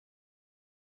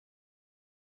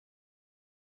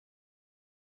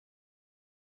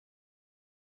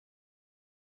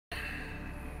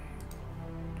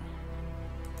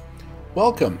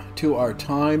Welcome to our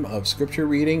time of scripture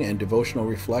reading and devotional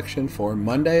reflection for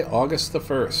Monday, August the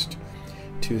 1st,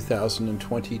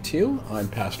 2022. I'm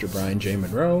Pastor Brian J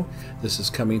Munro. This is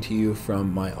coming to you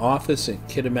from my office at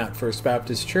Kitimat First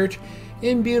Baptist Church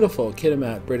in beautiful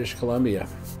Kitimat, British Columbia.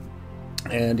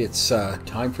 And it's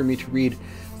time for me to read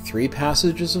three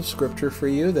passages of scripture for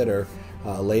you that are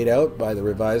laid out by the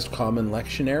Revised Common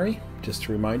Lectionary. Just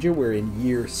to remind you, we're in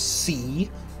year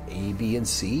C, A, B, and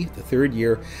C, the third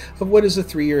year of what is a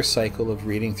 3-year cycle of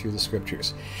reading through the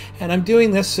scriptures. And I'm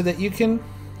doing this so that you can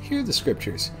hear the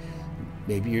scriptures.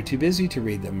 Maybe you're too busy to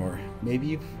read them, or maybe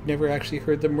you've never actually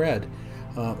heard them read.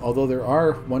 Although there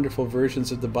are wonderful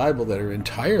versions of the Bible that are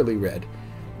entirely read.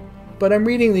 But I'm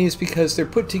reading these because they're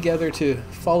put together to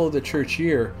follow the church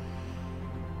year.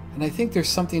 And I think there's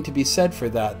something to be said for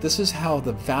that. This is how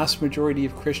the vast majority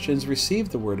of Christians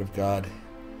received the Word of God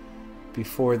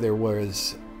before there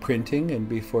was printing and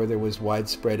before there was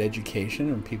widespread education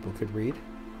and people could read.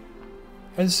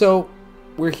 And so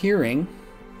we're hearing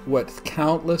what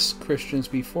countless Christians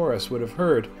before us would have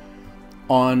heard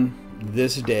on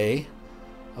this day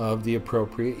of the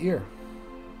appropriate year.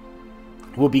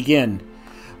 We'll begin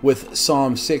with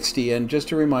Psalm 60, and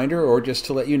just a reminder, or just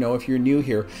to let you know if you're new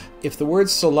here, if the word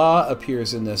Salah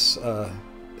appears in this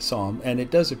psalm, and it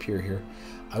does appear here,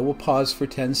 I will pause for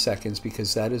 10 seconds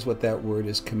because that is what that word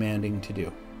is commanding to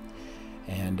do.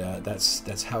 And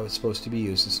that's how it's supposed to be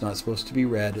used. It's not supposed to be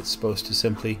read. It's supposed to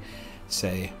simply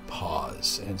say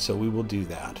pause. And so we will do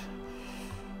that.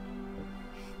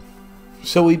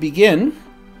 So we begin.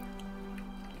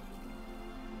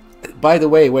 By the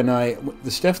way,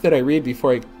 the stuff that I read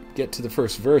before I get to the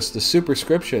first verse, the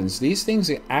superscriptions, these things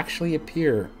actually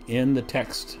appear in the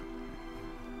text.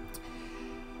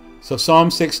 So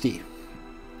Psalm 60.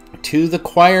 To the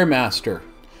choir master,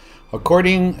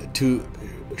 according to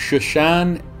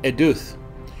Shushan Eduth,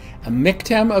 a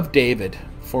miktam of David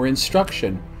for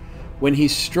instruction, when he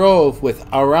strove with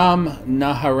Aram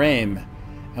Naharaim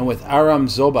and with Aram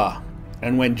Zobah,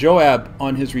 and when Joab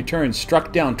on his return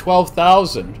struck down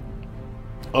 12,000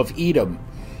 of Edom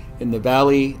in the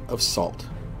valley of Salt.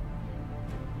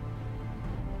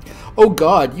 O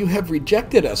God, you have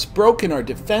rejected us, broken our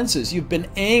defenses. You've been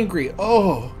angry.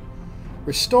 Oh,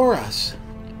 restore us.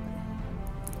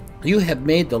 You have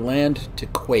made the land to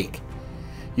quake.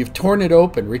 You've torn it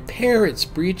open. Repair its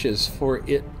breaches, for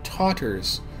it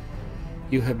totters.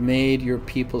 You have made your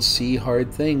people see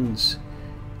hard things.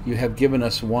 You have given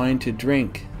us wine to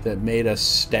drink that made us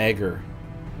stagger.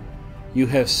 You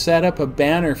have set up a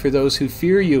banner for those who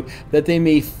fear you, that they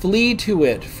may flee to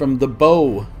it from the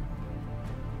bow.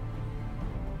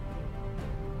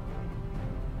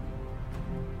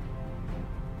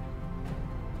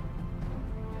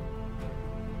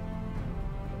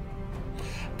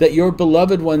 That your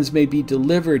beloved ones may be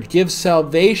delivered. Give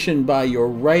salvation by your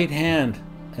right hand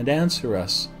and answer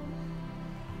us.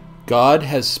 God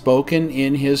has spoken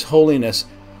in his holiness.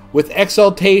 With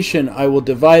exultation I will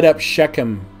divide up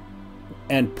Shechem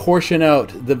and portion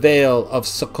out the vale of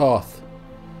Succoth.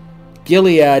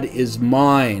 Gilead is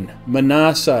mine.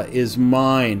 Manasseh is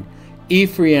mine.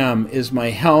 Ephraim is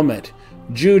my helmet.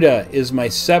 Judah is my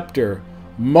scepter.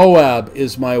 Moab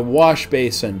is my wash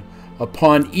basin.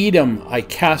 Upon Edom I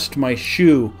cast my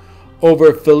shoe.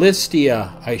 Over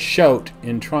Philistia I shout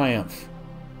in triumph.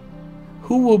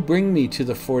 Who will bring me to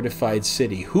the fortified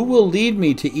city? Who will lead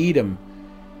me to Edom?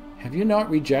 Have you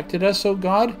not rejected us, O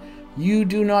God? You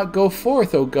do not go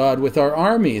forth, O God, with our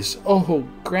armies. Oh,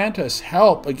 grant us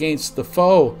help against the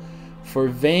foe, for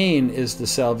vain is the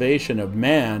salvation of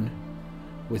man.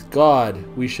 With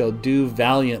God we shall do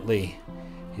valiantly.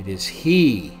 It is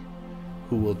he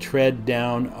who will tread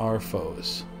down our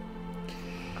foes.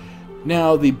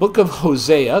 Now, the book of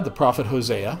Hosea, the prophet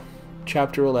Hosea,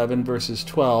 chapter 11, verses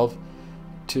 12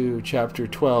 to chapter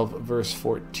 12, verse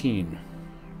 14.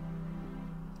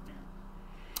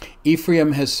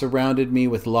 Ephraim has surrounded me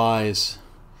with lies,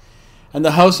 and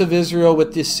the house of Israel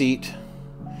with deceit.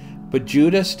 But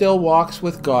Judah still walks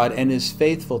with God and is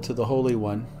faithful to the Holy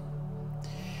One.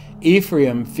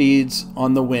 Ephraim feeds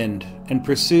on the wind and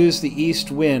pursues the east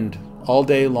wind all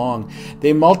day long.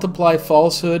 They multiply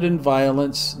falsehood and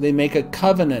violence. They make a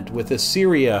covenant with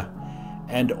Assyria,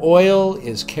 and oil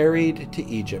is carried to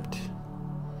Egypt.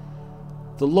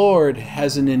 The Lord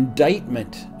has an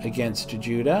indictment against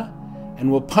Judah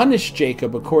and will punish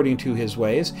Jacob according to his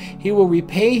ways. He will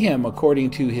repay him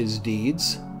according to his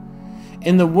deeds.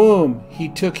 In the womb he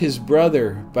took his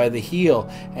brother by the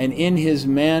heel, and in his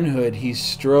manhood he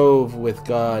strove with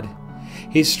God.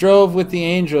 He strove with the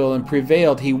angel and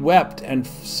prevailed. He wept and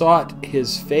sought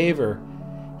his favor.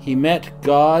 He met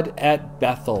God at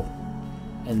Bethel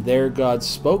and there God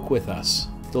spoke with us.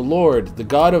 The Lord, the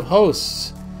God of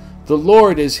hosts, the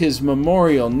Lord is his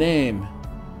memorial name.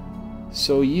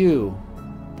 So you,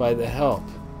 by the help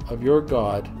of your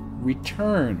God,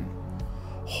 return.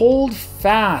 Hold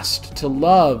fast to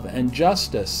love and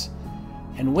justice,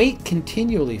 and wait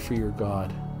continually for your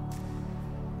God.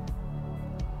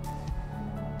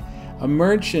 A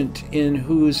merchant in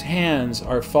whose hands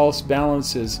are false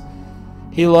balances,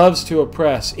 he loves to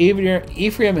oppress.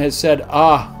 Ephraim has said,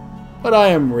 but I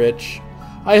am rich.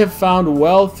 I have found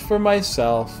wealth for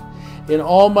myself. In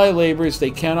all my labors they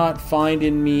cannot find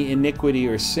in me iniquity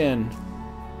or sin.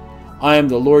 I am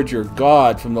the Lord your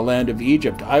God from the land of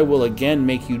Egypt. I will again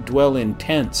make you dwell in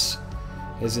tents,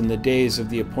 as in the days of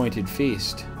the appointed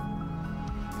feast.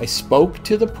 I spoke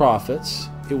to the prophets.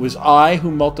 It was I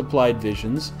who multiplied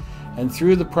visions, and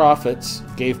through the prophets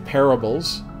gave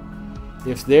parables.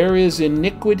 If there is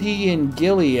iniquity in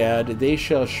Gilead, they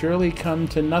shall surely come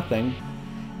to nothing.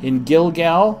 In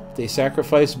Gilgal they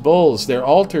sacrifice bulls. Their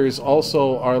altars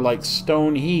also are like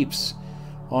stone heaps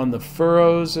on the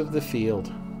furrows of the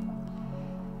field.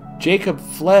 Jacob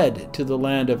fled to the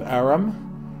land of Aram,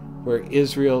 where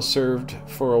Israel served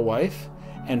for a wife,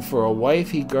 and for a wife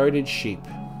he guarded sheep.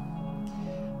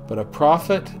 By a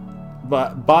prophet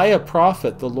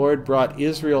the Lord brought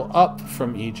Israel up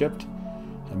from Egypt,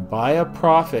 and by a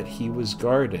prophet he was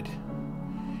guarded.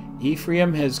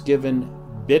 Ephraim has given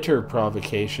bitter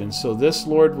provocation, so this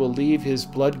Lord will leave his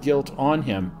blood guilt on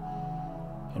him,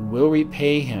 and will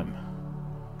repay him.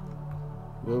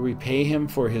 Will repay him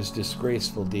for his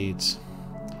disgraceful deeds.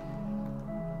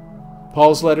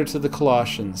 Paul's letter to the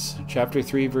Colossians, chapter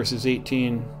 3, verses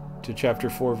 18 to chapter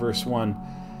 4, verse 1.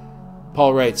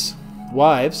 Paul writes,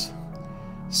 "Wives,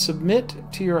 submit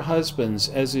to your husbands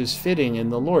as is fitting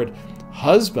in the Lord.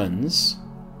 Husbands,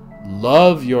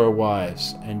 love your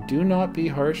wives and do not be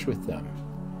harsh with them.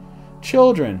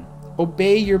 Children,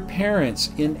 obey your parents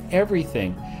in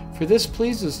everything, for this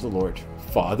pleases the Lord.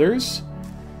 Fathers,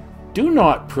 do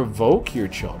not provoke your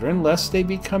children, lest they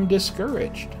become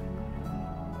discouraged.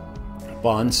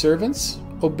 Bondservants,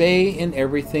 obey in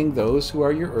everything those who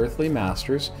are your earthly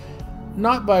masters,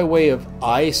 not by way of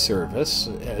eye service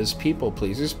as people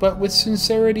pleasers, but with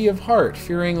sincerity of heart,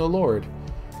 fearing the Lord.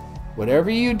 Whatever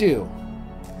you do,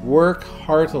 work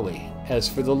heartily as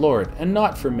for the Lord and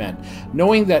not for men,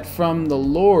 knowing that from the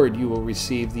Lord you will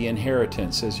receive the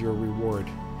inheritance as your reward.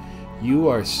 You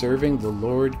are serving the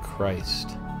Lord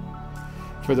Christ.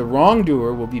 For the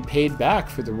wrongdoer will be paid back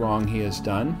for the wrong he has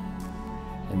done,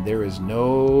 and there is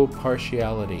no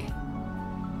partiality.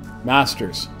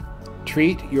 Masters,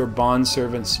 treat your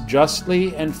bondservants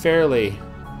justly and fairly,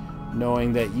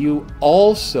 knowing that you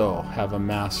also have a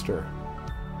master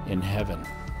in heaven."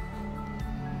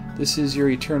 This is your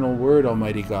eternal word,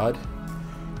 Almighty God.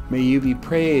 May you be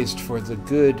praised for the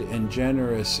good and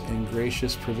generous and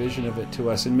gracious provision of it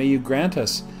to us, and may you grant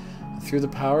us, through the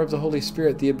power of the Holy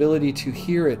Spirit, the ability to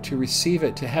hear it, to receive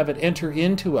it, to have it enter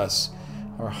into us,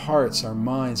 our hearts, our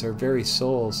minds, our very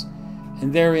souls,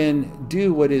 and therein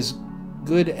do what is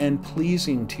good and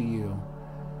pleasing to you,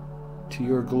 to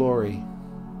your glory.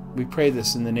 We pray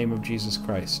this in the name of Jesus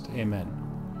Christ. Amen.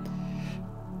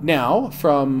 Now,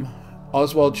 from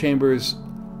Oswald Chambers'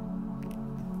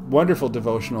 wonderful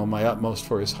devotional, My Utmost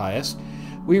for His Highest,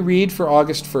 we read for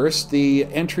August 1st the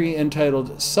entry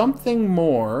entitled Something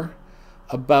More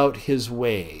About His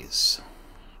Ways.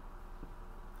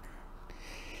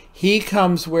 He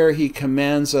comes where he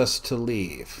commands us to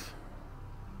leave.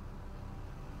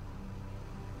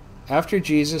 After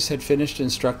Jesus had finished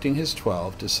instructing his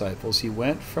 12 disciples, he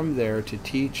went from there to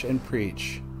teach and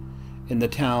preach in the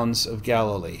towns of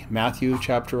Galilee. Matthew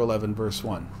chapter 11, verse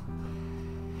 1.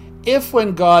 If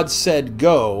when God said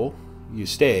go, you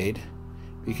stayed,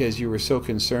 because you were so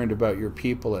concerned about your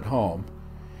people at home,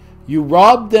 you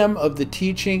robbed them of the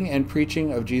teaching and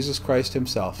preaching of Jesus Christ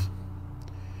himself.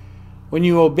 When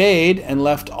you obeyed and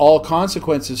left all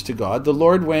consequences to God, the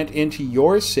Lord went into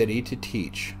your city to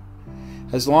teach.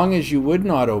 As long as you would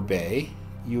not obey,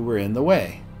 you were in the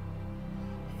way.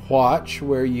 Watch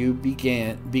where you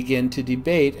begin to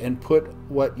debate and put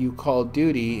what you call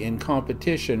duty in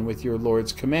competition with your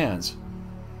Lord's commands.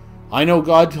 I know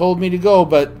God told me to go,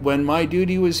 but when my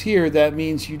duty was here, that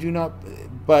means you do not...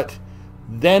 But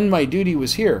then my duty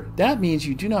was here. That means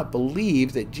you do not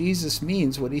believe that Jesus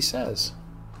means what he says.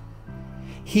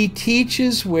 He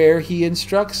teaches where he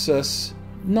instructs us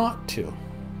not to.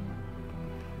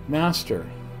 Master,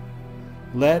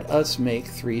 let us make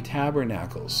 3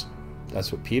 tabernacles.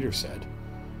 That's what Peter said.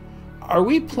 Are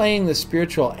we playing the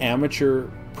spiritual amateur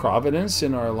providence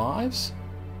in our lives?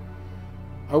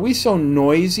 Are we so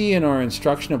noisy in our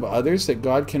instruction of others that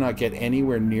God cannot get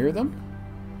anywhere near them?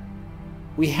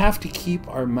 We have to keep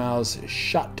our mouths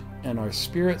shut and our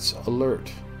spirits alert.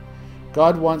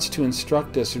 God wants to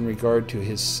instruct us in regard to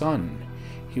his Son.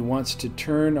 He wants to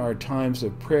turn our times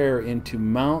of prayer into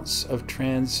mounts of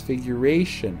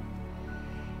transfiguration,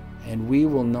 and we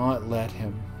will not let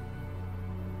him.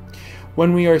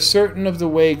 When we are certain of the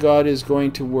way God is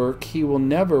going to work, he will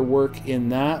never work in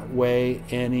that way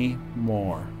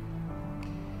anymore.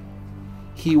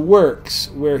 He works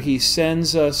where he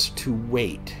sends us to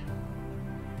wait.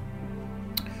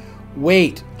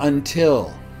 Wait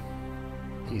until,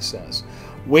 he says.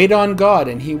 Wait on God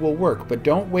and he will work, but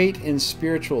don't wait in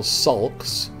spiritual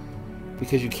sulks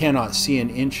because you cannot see an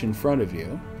inch in front of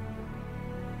you.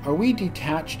 Are we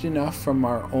detached enough from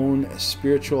our own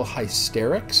spiritual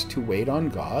hysterics to wait on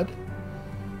God?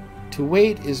 To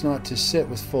wait is not to sit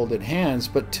with folded hands,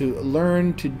 but to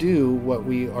learn to do what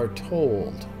we are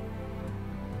told.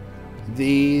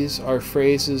 These are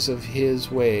phrases of his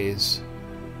ways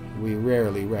we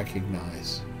rarely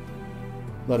recognize.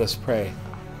 Let us pray.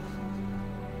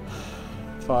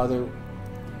 Father,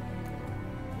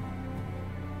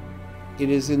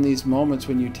 it is in these moments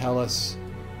when you tell us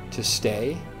to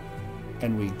stay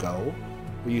and we go,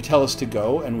 or you tell us to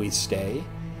go and we stay,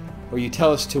 or you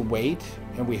tell us to wait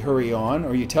and we hurry on,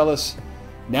 or you tell us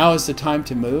now is the time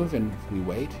to move and we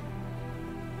wait.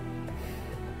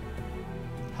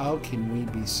 How can we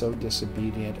be so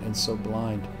disobedient and so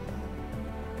blind?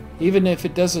 Even if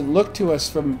it doesn't look to us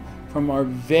from our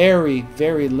very,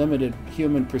 very limited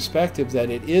human perspective that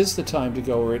it is the time to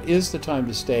go, or it is the time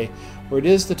to stay, or it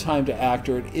is the time to act,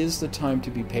 or it is the time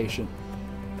to be patient.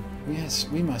 Yes,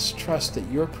 we must trust that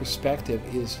your perspective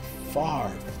is far,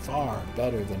 far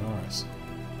better than ours,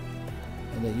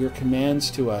 and that your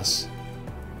commands to us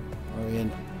are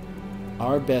in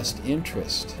our best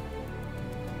interest,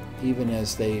 even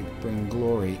as they bring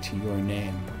glory to your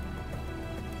name.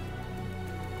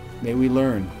 May we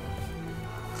learn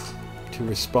to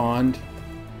respond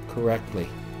correctly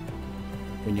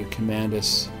when you command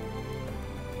us.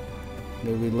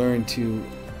 May we learn to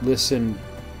listen,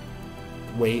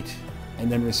 wait, and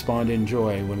then respond in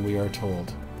joy when we are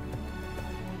told.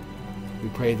 We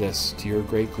pray this to your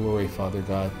great glory, Father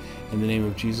God, in the name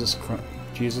of Jesus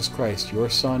Christ, your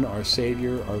Son, our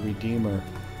Savior, our Redeemer,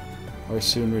 our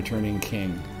soon returning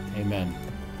King. Amen.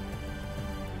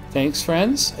 Thanks,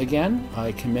 friends. Again,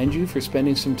 I commend you for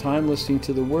spending some time listening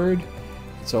to the Word.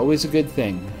 It's always a good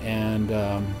thing, and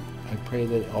I pray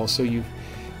that also you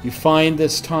find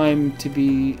this time to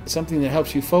be something that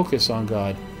helps you focus on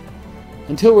God.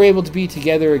 Until we're able to be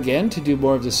together again to do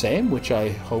more of the same, which I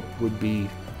hope would be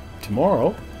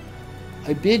tomorrow,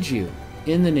 I bid you,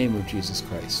 in the name of Jesus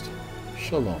Christ,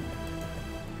 Shalom.